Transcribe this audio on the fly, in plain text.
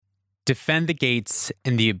defend the gates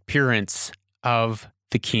and the appearance of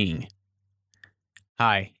the king.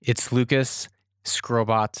 Hi, it's Lucas,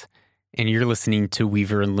 Scrobot, and you're listening to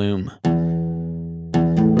Weaver and Loom.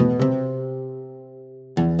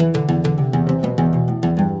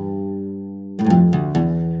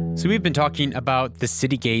 So we've been talking about the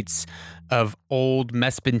city gates of old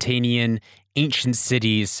Mesopotamian ancient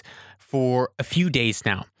cities for a few days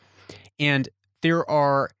now. And there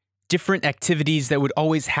are different activities that would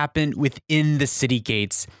always happen within the city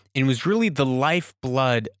gates, and was really the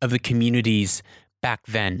lifeblood of the communities back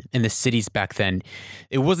then and the cities back then.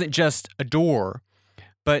 It wasn't just a door,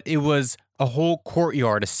 but it was a whole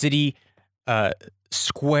courtyard, a city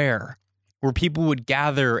square where people would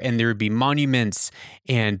gather and there would be monuments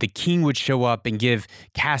and the king would show up and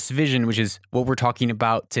cast vision, which is what we're talking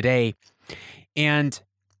about today. And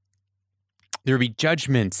there would be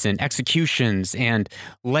judgments and executions and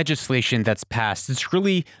legislation that's passed. It's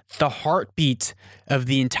really the heartbeat of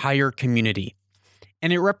the entire community.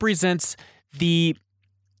 And it represents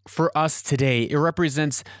for us today, it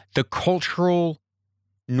represents the cultural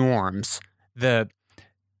norms, the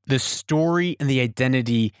story and the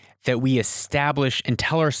identity that we establish and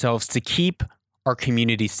tell ourselves to keep our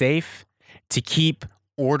community safe, to keep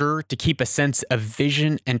order, to keep a sense of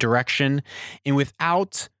vision and direction. And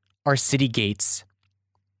without our city gates,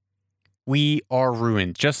 we are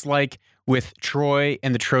ruined. Just like with Troy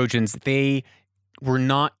and the Trojans, they were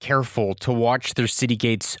not careful to watch their city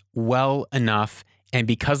gates well enough, and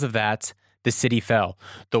because of that, the city fell.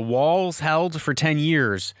 The walls held for 10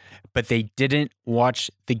 years, but they didn't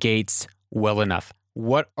watch the gates well enough.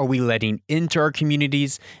 What are we letting into our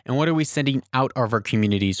communities, and what are we sending out of our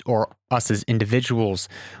communities, or us as individuals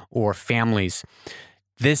or families?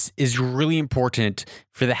 This is really important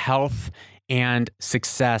for the health and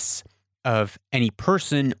success of any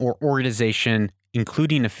person or organization,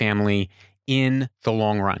 including a family, in the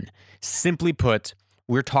long run. Simply put,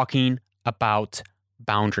 we're talking about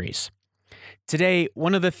boundaries. Today,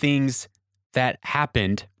 one of the things that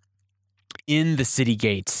happened in the city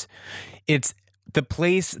gates, it's the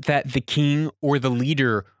place that the king or the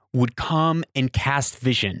leader would come and cast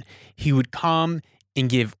vision. He would come and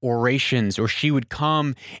give orations, or she would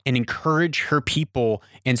come and encourage her people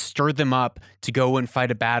and stir them up to go and fight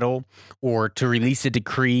a battle, or to release a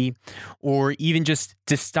decree, or even just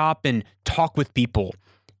to stop and talk with people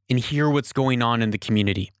and hear what's going on in the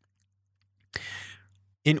community.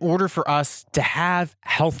 In order for us to have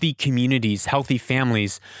healthy communities, healthy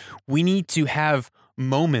families, we need to have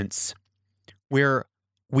moments where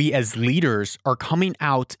we as leaders are coming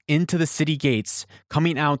out into the city gates,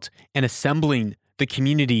 coming out and assembling the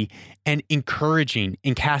community and encouraging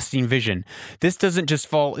and casting vision. This doesn't just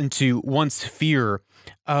fall into one sphere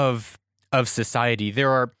of society.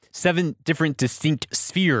 There are 7 different distinct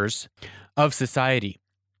spheres of society.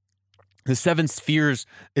 The 7 spheres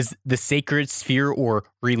is the sacred sphere or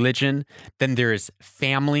religion. Then there is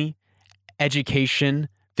family, education.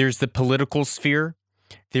 There's the political sphere.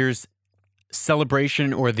 There's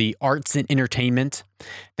celebration or the arts and entertainment.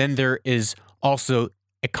 Then there is also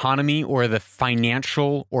economy or the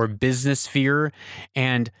financial or business sphere.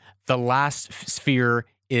 And the last sphere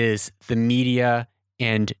is the media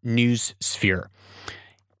and news sphere.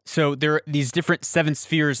 So there are these different 7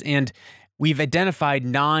 spheres, and we've identified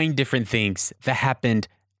 9 different things that happened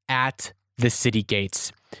at the city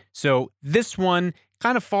gates. So this one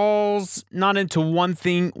kind of falls not into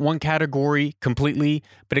one category completely,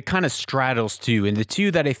 but it kind of straddles 2. And the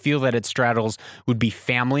 2 that I feel that it straddles would be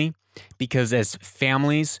family, because as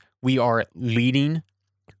families, we are leading.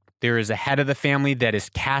 There is a head of the family that is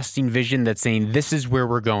casting vision, that's saying, this is where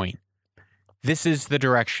we're going. This is the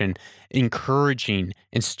direction, encouraging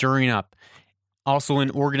and stirring up. Also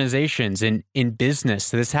in organizations and in business,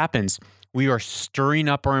 this happens. We are stirring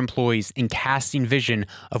up our employees and casting vision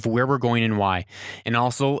of where we're going and why. And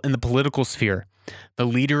also in the political sphere, the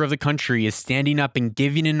leader of the country is standing up and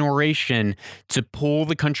giving an oration to pull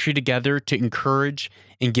the country together, to encourage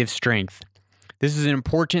and give strength. This is an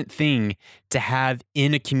important thing to have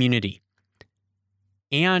in a community.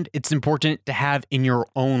 And it's important to have in your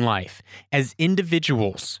own life. As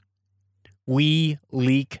individuals, we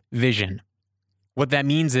leak vision. What that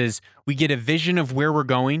means is we get a vision of where we're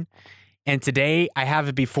going, and today I have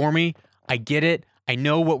it before me. I get it. I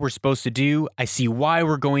know what we're supposed to do. I see why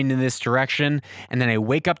we're going in this direction, and then I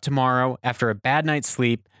wake up tomorrow after a bad night's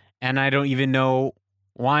sleep, and I don't even know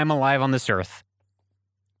why I'm alive on this earth.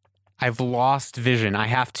 I've lost vision. I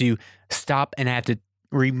have to stop and I have to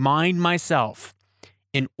remind myself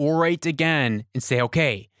and orate again and say,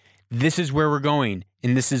 okay, this is where we're going,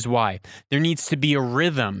 and this is why. There needs to be a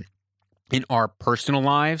rhythm in our personal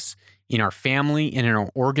lives, in our family, in our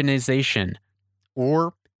organization,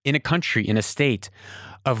 or in a country, in a state,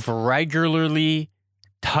 of regularly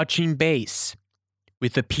touching base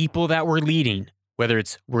with the people that we're leading, whether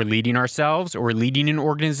it's we're leading ourselves or we're leading an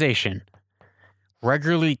organization,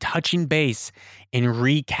 regularly touching base and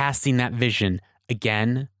recasting that vision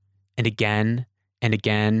again and again and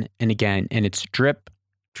again and again. And it's drip,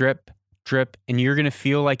 drip, drip. And you're going to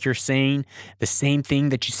feel like you're saying the same thing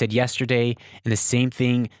that you said yesterday and the same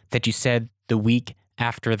thing that you said the week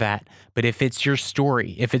after that. But if it's your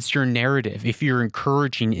story, if it's your narrative, if you're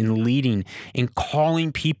encouraging and leading and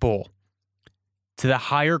calling people to the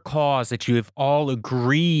higher cause that you have all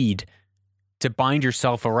agreed to bind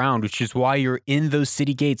yourself around, which is why you're in those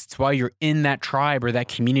city gates, it's why you're in that tribe or that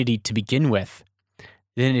community to begin with,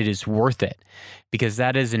 then it is worth it, because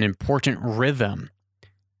that is an important rhythm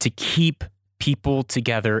to keep people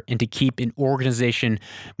together and to keep an organization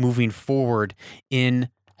moving forward in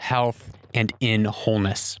health and in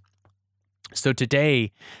wholeness. So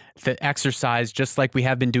today, the exercise, just like we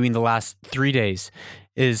have been doing the last 3 days,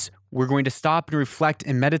 is we're going to stop and reflect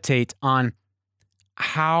and meditate on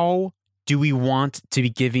how do we want to be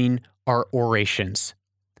giving our orations?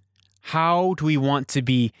 How do we want to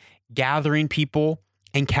be gathering people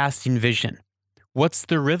and casting vision? What's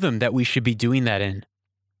the rhythm that we should be doing that in?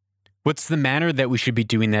 What's the manner that we should be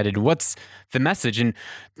doing that in? What's the message? And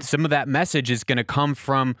some of that message is going to come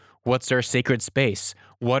from what's our sacred space?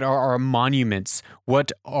 What are our monuments?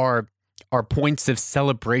 What are our points of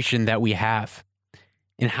celebration that we have?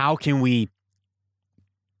 And how can we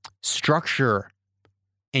structure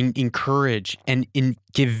and encourage and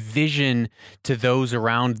give vision to those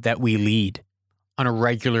around that we lead on a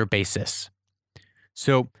regular basis?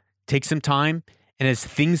 So take some time, and as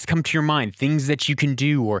things come to your mind, things that you can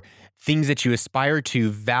do or things that you aspire to,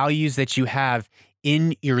 values that you have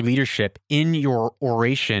in your leadership, in your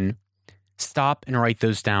oration, stop and write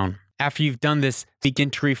those down. After you've done this, begin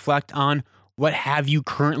to reflect on what have you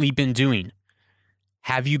currently been doing?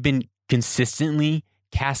 Have you been consistently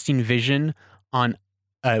casting vision on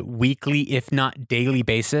a weekly, if not daily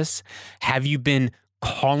basis? Have you been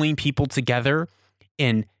calling people together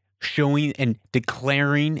and showing and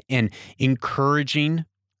declaring and encouraging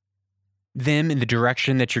them in the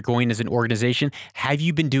direction that you're going as an organization? Have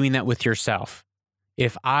you been doing that with yourself?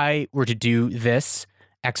 If I were to do this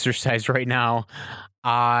exercise right now,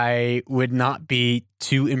 I would not be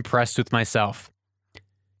too impressed with myself.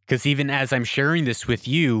 Because even as I'm sharing this with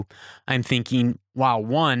you, I'm thinking, wow,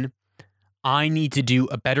 one, I need to do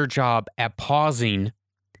a better job at pausing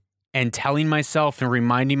and telling myself and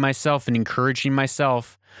reminding myself and encouraging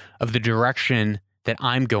myself of the direction that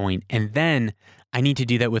I'm going. And then I need to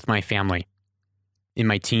do that with my family, in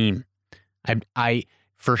my team. I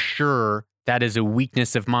for sure, that is a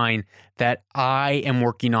weakness of mine that I am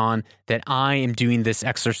working on, that I am doing this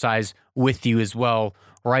exercise with you as well,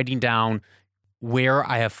 writing down where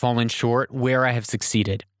I have fallen short, where I have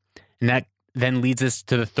succeeded. And that then leads us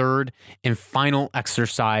to the third and final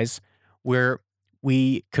exercise, where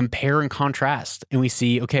we compare and contrast and we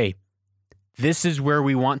see, okay, this is where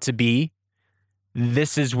we want to be.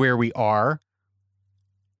 This is where we are.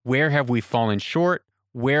 Where have we fallen short?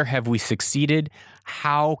 Where have we succeeded?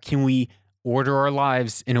 How can we order our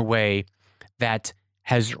lives in a way that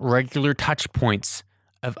has regular touch points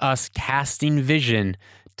of us casting vision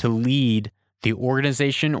to lead the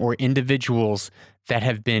organization or individuals that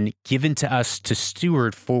have been given to us to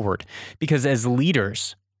steward forward? Because as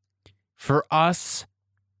leaders, for us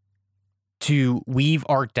to weave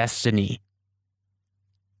our destiny,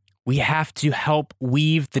 we have to help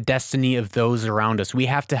weave the destiny of those around us. We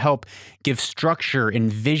have to help give structure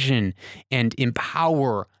and vision and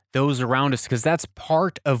empower those around us, because that's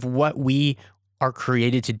part of what we are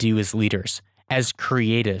created to do as leaders, as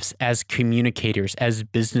creatives, as communicators, as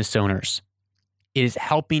business owners. It is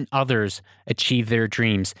helping others achieve their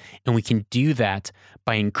dreams. And we can do that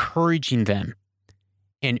by encouraging them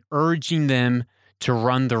and urging them to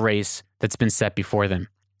run the race that's been set before them.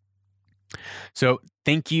 So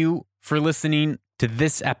thank you for listening to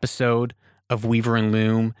this episode of Weaver and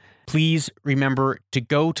Loom. Please remember to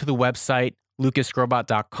go to the website,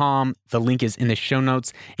 lucasgrobot.com. The link is in the show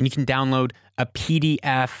notes, and you can download a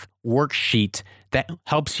PDF worksheet that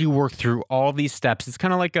helps you work through all these steps. It's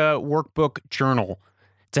kind of like a workbook journal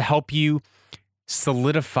to help you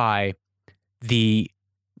solidify the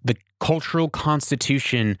cultural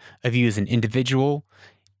constitution of you as an individual,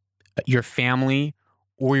 your family,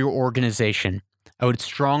 or your organization. I would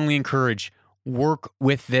strongly encourage, work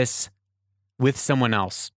with this with someone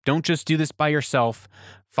else. Don't just do this by yourself.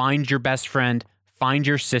 Find your best friend, find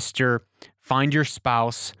your sister, find your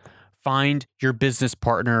spouse, find your business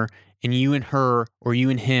partner, and you and her or you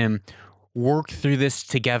and him work through this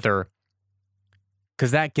together,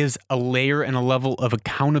 because that gives a layer and a level of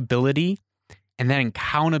accountability, and that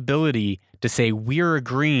accountability to say we're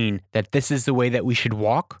agreeing that this is the way that we should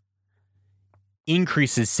walk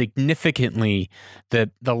increases significantly the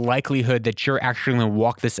likelihood that you're actually going to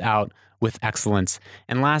walk this out with excellence.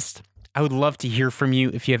 And last, I would love to hear from you.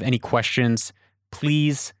 If you have any questions,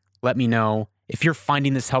 please let me know. If you're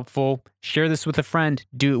finding this helpful, share this with a friend.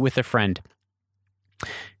 Do it with a friend.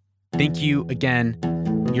 Thank you again.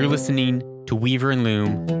 You're listening to Weaver and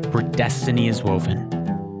Loom, where destiny is woven.